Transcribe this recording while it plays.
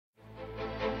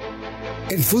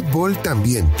El fútbol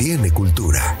también tiene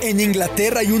cultura. En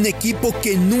Inglaterra hay un equipo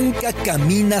que nunca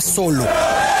camina solo.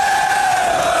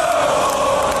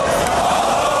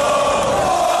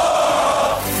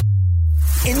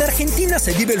 En Argentina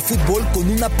se vive el fútbol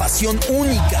con una pasión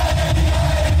única.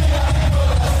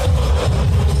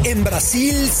 En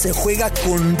Brasil se juega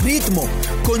con ritmo,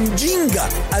 con ginga,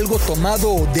 algo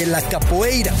tomado de la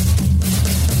capoeira.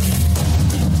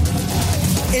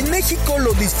 En México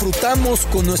lo disfrutamos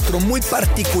con nuestro muy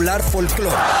particular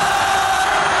folclore.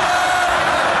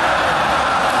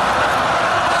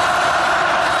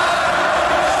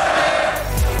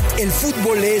 El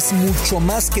fútbol es mucho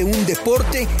más que un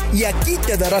deporte y aquí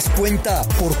te darás cuenta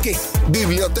por qué.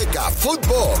 Biblioteca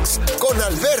Footbox con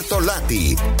Alberto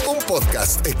Lati, un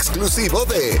podcast exclusivo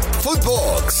de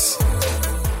Footbox.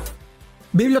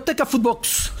 Biblioteca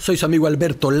Footbox, soy su amigo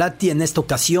Alberto Lati. En esta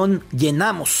ocasión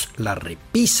llenamos las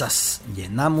repisas,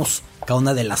 llenamos cada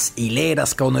una de las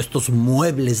hileras, cada uno de estos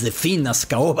muebles de finas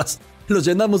caobas. Los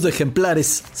llenamos de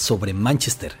ejemplares sobre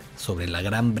Mánchester, sobre la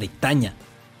Gran Bretaña,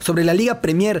 sobre la Liga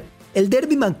Premier, el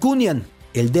Derbi Mancunian.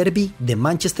 El Derbi de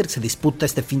Mánchester se disputa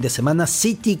este fin de semana,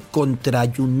 City contra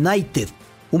United.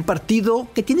 Un partido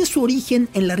que tiene su origen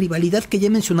en la rivalidad que ya he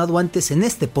mencionado antes en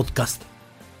este podcast.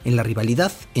 En la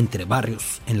rivalidad entre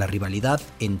barrios, en la rivalidad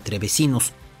entre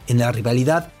vecinos, en la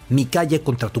rivalidad mi calle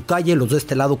contra tu calle, los de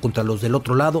este lado contra los del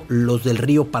otro lado, los del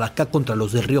río para acá contra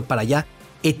los del río para allá,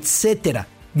 etc.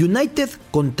 United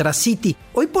contra City.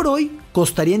 Hoy por hoy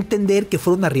costaría entender que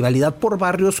fuera una rivalidad por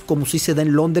barrios como si se da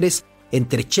en Londres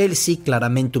entre Chelsea,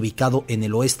 claramente ubicado en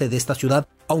el oeste de esta ciudad,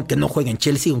 aunque no juegue en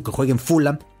Chelsea, aunque juegue en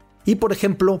Fulham, y por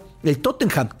ejemplo el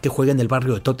Tottenham, que juega en el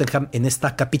barrio de Tottenham en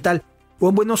esta capital. O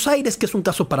en Buenos Aires, que es un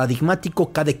caso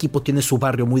paradigmático, cada equipo tiene su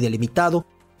barrio muy delimitado.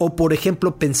 O por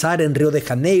ejemplo pensar en Río de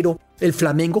Janeiro, el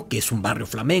Flamengo, que es un barrio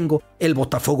Flamengo, el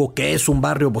Botafogo, que es un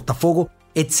barrio Botafogo,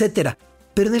 etc.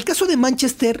 Pero en el caso de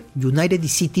Manchester, United y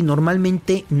City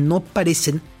normalmente no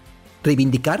parecen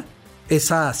reivindicar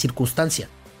esa circunstancia,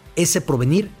 ese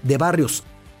provenir de barrios.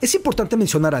 Es importante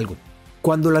mencionar algo.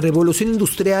 Cuando la revolución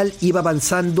industrial iba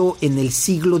avanzando en el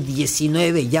siglo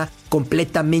XIX, ya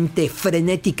completamente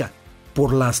frenética,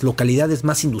 por las localidades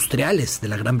más industriales de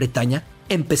la Gran Bretaña,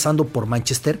 empezando por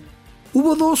Mánchester,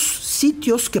 hubo dos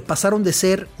sitios que pasaron de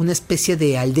ser una especie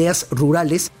de aldeas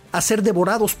rurales a ser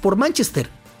devorados por Mánchester: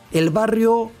 el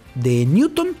barrio de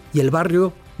Newton y el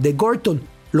barrio de Gorton,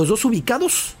 los dos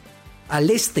ubicados al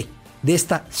este de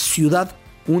esta ciudad,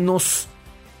 unos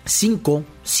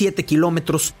 5-7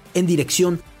 kilómetros en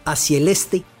dirección hacia el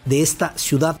este de esta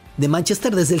ciudad de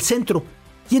Mánchester desde el centro.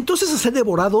 Y entonces a ser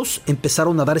devorados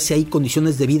empezaron a darse ahí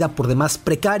condiciones de vida por demás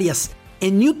precarias.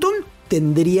 En Newton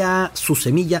tendría su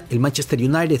semilla el Manchester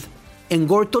United. En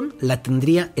Gorton la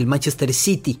tendría el Manchester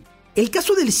City. El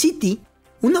caso del City,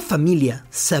 una familia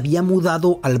se había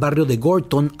mudado al barrio de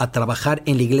Gorton a trabajar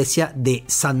en la iglesia de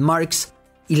St. Mark's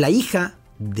y la hija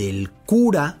del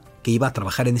cura que iba a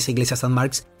trabajar en esa iglesia St.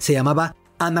 Mark's se llamaba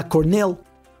Anna Cornell.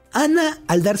 Ana,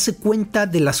 al darse cuenta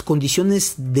de las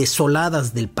condiciones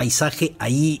desoladas del paisaje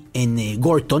ahí en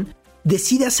Gorton,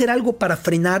 decide hacer algo para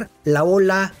frenar la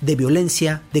ola de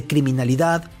violencia, de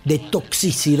criminalidad, de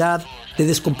toxicidad, de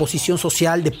descomposición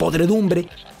social, de podredumbre.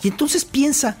 Y entonces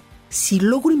piensa, si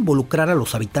logro involucrar a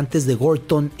los habitantes de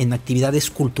Gorton en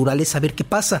actividades culturales, a ver qué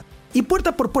pasa. Y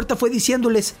puerta por puerta fue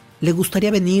diciéndoles, ¿le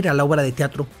gustaría venir a la obra de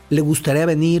teatro? ¿Le gustaría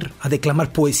venir a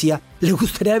declamar poesía? ¿Le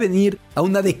gustaría venir a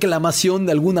una declamación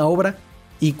de alguna obra?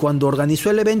 Y cuando organizó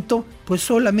el evento, pues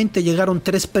solamente llegaron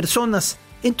 3 personas.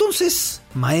 Entonces,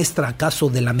 maestra acaso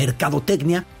de la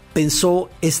mercadotecnia, pensó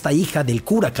esta hija del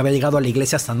cura que había llegado a la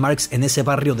iglesia St. Mark's en ese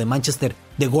barrio de Manchester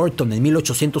de Gorton en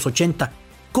 1880.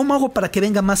 ¿Cómo hago para que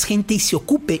venga más gente y se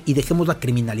ocupe y dejemos la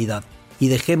criminalidad? Y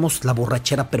dejemos la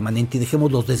borrachera permanente y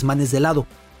dejemos los desmanes de lado.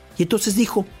 Y entonces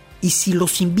dijo, ¿y si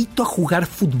los invito a jugar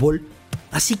fútbol?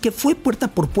 Así que fue puerta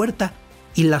por puerta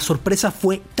y la sorpresa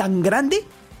fue tan grande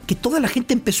que toda la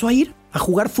gente empezó a ir a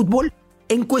jugar fútbol.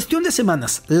 En cuestión de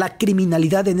semanas, la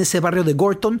criminalidad en ese barrio de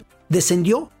Gorton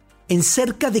descendió en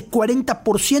cerca de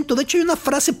 40%. De hecho, hay una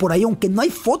frase por ahí, aunque no hay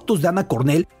fotos de Anna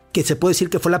Cornell, que se puede decir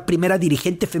que fue la primera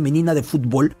dirigente femenina de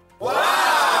fútbol. ¡Wow!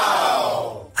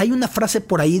 Hay una frase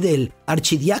por ahí del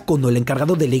archidiácono, el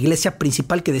encargado de la iglesia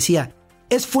principal, que decía: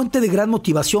 es fuente de gran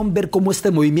motivación ver cómo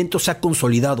este movimiento se ha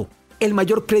consolidado. El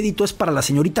mayor crédito es para la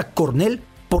señorita Cornell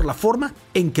por la forma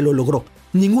en que lo logró.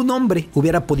 Ningún hombre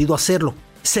hubiera podido hacerlo.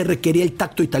 Se requería el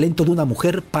tacto y talento de una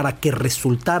mujer para que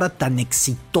resultara tan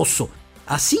exitoso.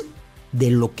 Así,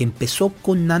 de lo que empezó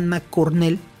con Anna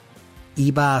Cornell,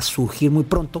 iba a surgir muy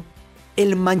pronto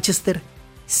el Manchester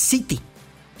City.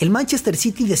 El Manchester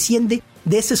City desciende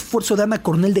de ese esfuerzo de Ana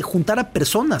Cornell de juntar a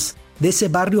personas de ese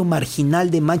barrio marginal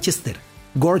de Mánchester.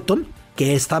 Gorton,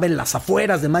 que estaba en las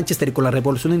afueras de Mánchester y con la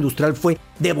revolución industrial fue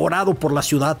devorado por la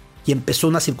ciudad y empezó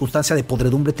una circunstancia de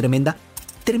podredumbre tremenda,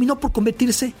 terminó por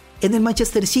convertirse en el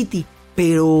Manchester City.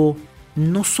 Pero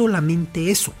no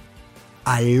solamente eso.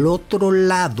 Al otro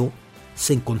lado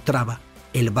se encontraba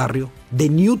el barrio de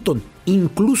Newton,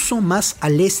 incluso más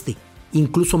al este,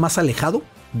 incluso más alejado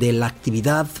de la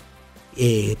actividad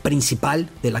principal,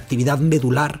 de la actividad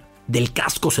medular, del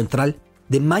casco central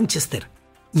de Mánchester.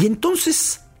 Y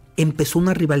entonces empezó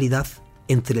una rivalidad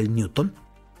entre el Newton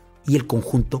y el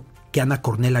conjunto que Ana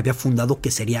Cornell había fundado,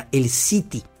 que sería el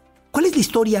City. ¿Cuál es la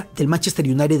historia del Manchester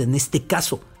United en este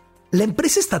caso? La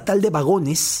empresa estatal de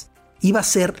vagones iba a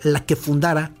ser la que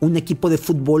fundara un equipo de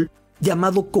fútbol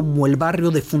llamado como el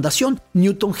barrio de fundación,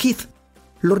 Newton Heath.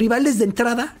 Los rivales de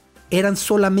entrada eran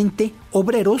solamente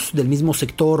obreros del mismo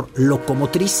sector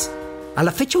locomotriz. A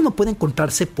la fecha uno puede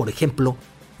encontrarse, por ejemplo,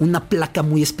 una placa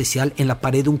muy especial en la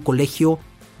pared de un colegio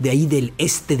de ahí del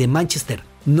este de Manchester,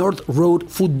 North Road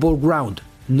Football Ground.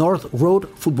 North Road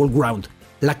Football Ground,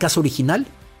 la casa original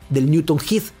del Newton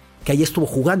Heath, que ahí estuvo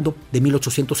jugando de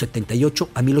 1878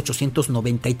 a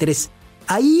 1893.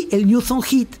 Ahí el Newton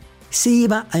Heath se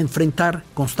iba a enfrentar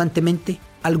constantemente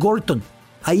al Gorton.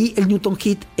 Ahí el Newton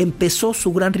Heath empezó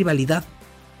su gran rivalidad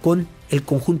con el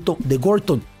conjunto de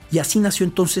Gorton, y así nació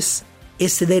entonces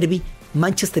ese derbi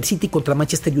Manchester City contra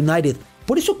Manchester United.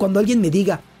 Por eso cuando alguien me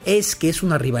diga es que es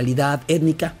una rivalidad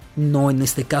étnica, no en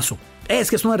este caso. Es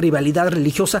que es una rivalidad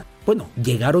religiosa. Bueno,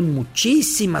 llegaron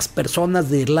muchísimas personas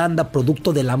de Irlanda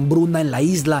producto de la hambruna en la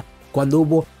isla, cuando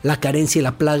hubo la carencia y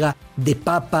la plaga de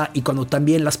papa, y cuando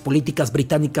también las políticas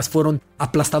británicas fueron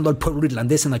aplastando al pueblo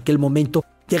irlandés en aquel momento.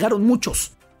 Llegaron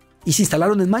muchos y se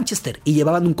instalaron en Manchester y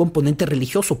llevaban un componente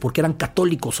religioso porque eran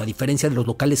católicos, a diferencia de los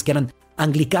locales que eran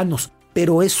anglicanos.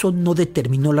 Pero eso no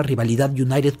determinó la rivalidad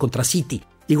United contra City.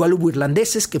 Igual hubo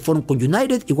irlandeses que fueron con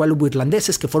United, igual hubo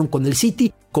irlandeses que fueron con el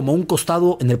City, como a un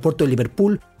costado en el puerto de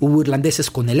Liverpool, hubo irlandeses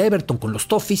con el Everton, con los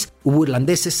Toffees, hubo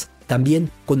irlandeses también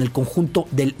con el conjunto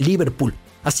del Liverpool.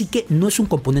 Así que no es un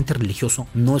componente religioso,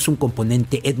 no es un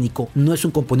componente étnico, no es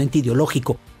un componente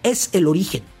ideológico, es el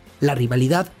origen, la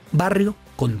rivalidad barrio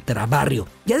contra barrio.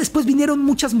 Ya después vinieron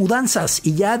muchas mudanzas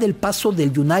y ya del paso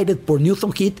del United por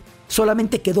Newton Heath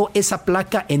solamente quedó esa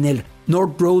placa en el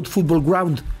North Road Football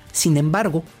Ground. Sin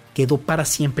embargo, quedó para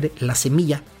siempre la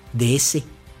semilla de ese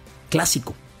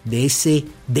clásico, de ese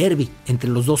derbi entre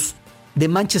los dos de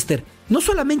Manchester. No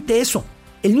solamente eso,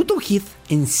 el Newton Heath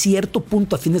en cierto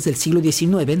punto a fines del siglo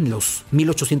XIX, en los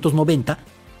 1890,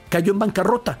 cayó en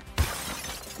bancarrota.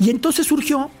 Y entonces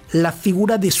surgió la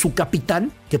figura de su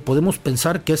capitán, que podemos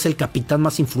pensar que es el capitán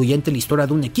más influyente en la historia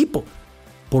de un equipo,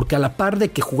 porque a la par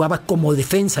de que jugaba como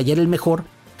defensa y era el mejor,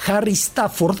 Harry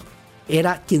Stafford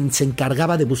era quien se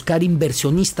encargaba de buscar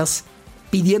inversionistas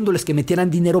pidiéndoles que metieran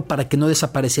dinero para que no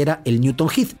desapareciera el Newton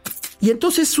Heath. Y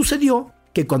entonces sucedió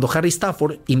que cuando Harry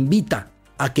Stafford invita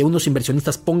a que unos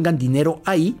inversionistas pongan dinero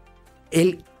ahí,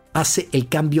 él hace el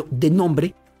cambio de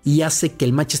nombre y hace que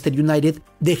el Manchester United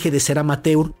deje de ser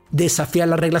amateur, desafía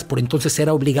las reglas, por entonces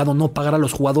era obligado no pagar a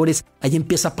los jugadores, ahí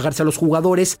empieza a pagarse a los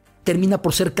jugadores, termina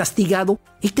por ser castigado,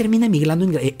 él termina emigrando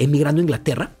a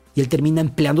Inglaterra y él termina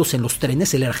empleándose en los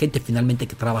trenes, él era gente finalmente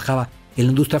que trabajaba en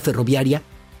la industria ferroviaria,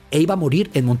 e iba a morir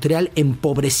en Montreal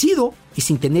empobrecido y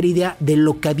sin tener idea de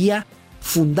lo que había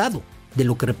fundado, de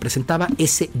lo que representaba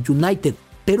ese United.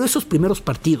 Pero esos primeros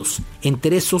partidos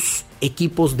entre esos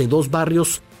equipos de dos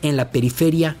barrios en la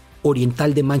periferia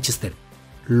oriental de Manchester,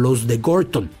 los de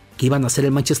Gorton, que iban a ser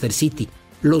el Manchester City,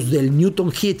 los del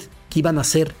Newton Heath, que iban a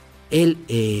ser el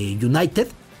United,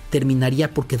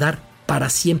 terminaría por quedar para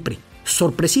siempre,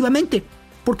 sorpresivamente,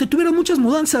 porque tuvieron muchas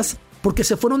mudanzas, porque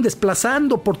se fueron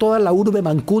desplazando por toda la urbe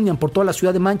Mancunian, por toda la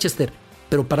ciudad de Manchester,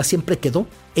 pero para siempre quedó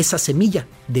esa semilla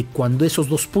de cuando esos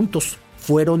dos puntos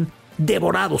fueron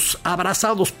devorados,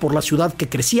 abrazados por la ciudad que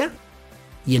crecía,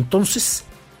 y entonces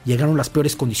llegaron las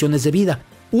peores condiciones de vida.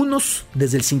 Unos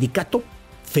desde el sindicato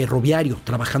ferroviario,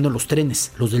 trabajando en los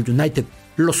trenes, los del United.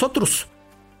 Los otros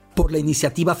por la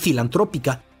iniciativa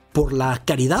filantrópica, por la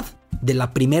caridad de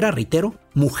la primera, reitero,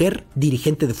 mujer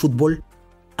dirigente de fútbol,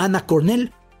 Ana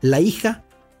Cornell, la hija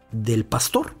del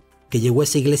pastor que llegó a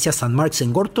esa iglesia St. Mark's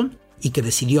en Gorton y que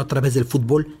decidió a través del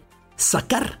fútbol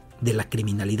sacar de la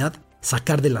criminalidad,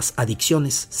 sacar de las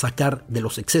adicciones, sacar de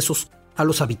los excesos a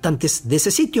los habitantes de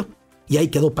ese sitio. Y ahí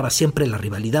quedó para siempre la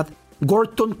rivalidad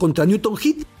Gorton contra Newton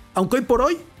Heath, aunque hoy por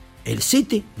hoy el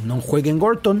City no juegue en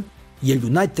Gorton y el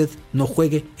United no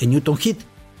juegue en Newton Heath.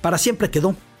 Para siempre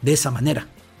quedó de esa manera,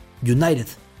 United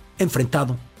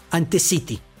enfrentado ante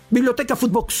City Biblioteca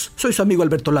Footbox, soy su amigo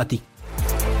Alberto Lati.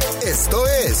 Esto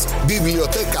es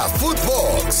Biblioteca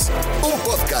Footbox, un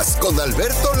podcast con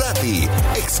Alberto Lati,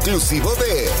 exclusivo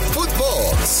de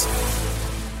Footbox.